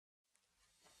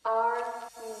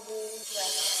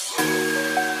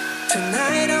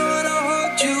Tonight I wanna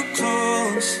hold you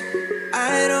close.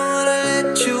 I don't wanna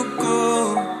let you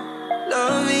go.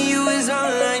 Loving you is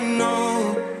all I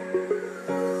know.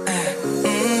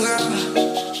 Girl,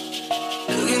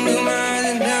 look into my eyes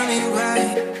and tell me why.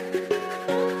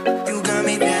 You got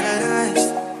me paralyzed.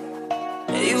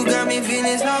 You got me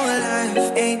feeling so alive.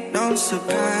 Ain't no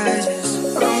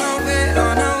surprises. On our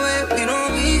way, we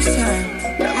don't waste time.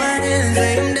 Got my hands,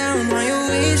 lay them down on your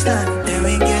waistline. Then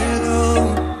we get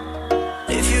low.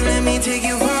 If you let me take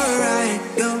you for a ride,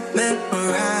 you'll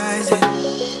memorize it.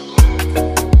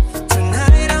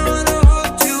 Tonight I wanna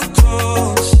hold you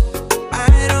close. I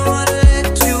don't wanna let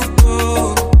you go.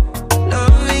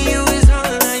 Loving you is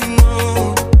all I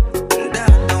know, and I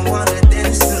don't wanna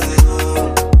dance alone.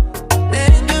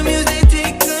 Let the music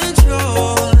take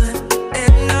control,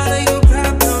 and all of your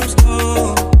problems go.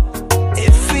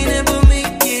 If we never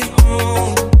make it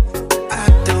home, I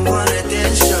don't wanna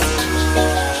dance alone.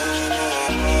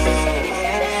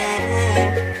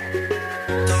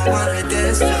 Don't wanna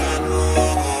dance alone.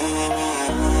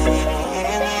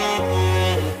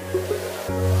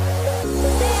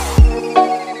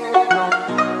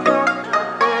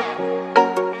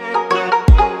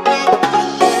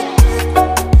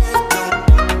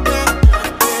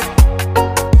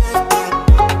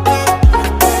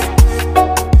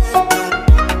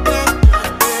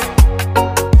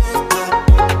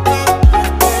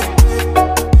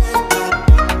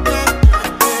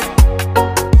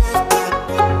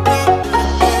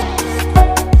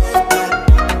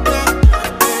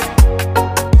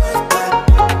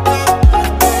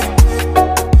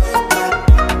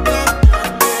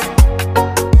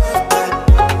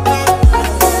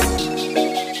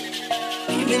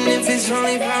 Even if it's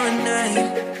only for a night,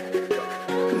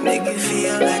 make it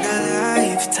feel like a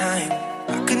lifetime.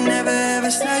 I could never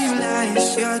ever tell you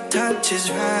lies. Your touch is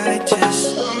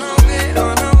righteous. On my way,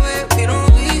 on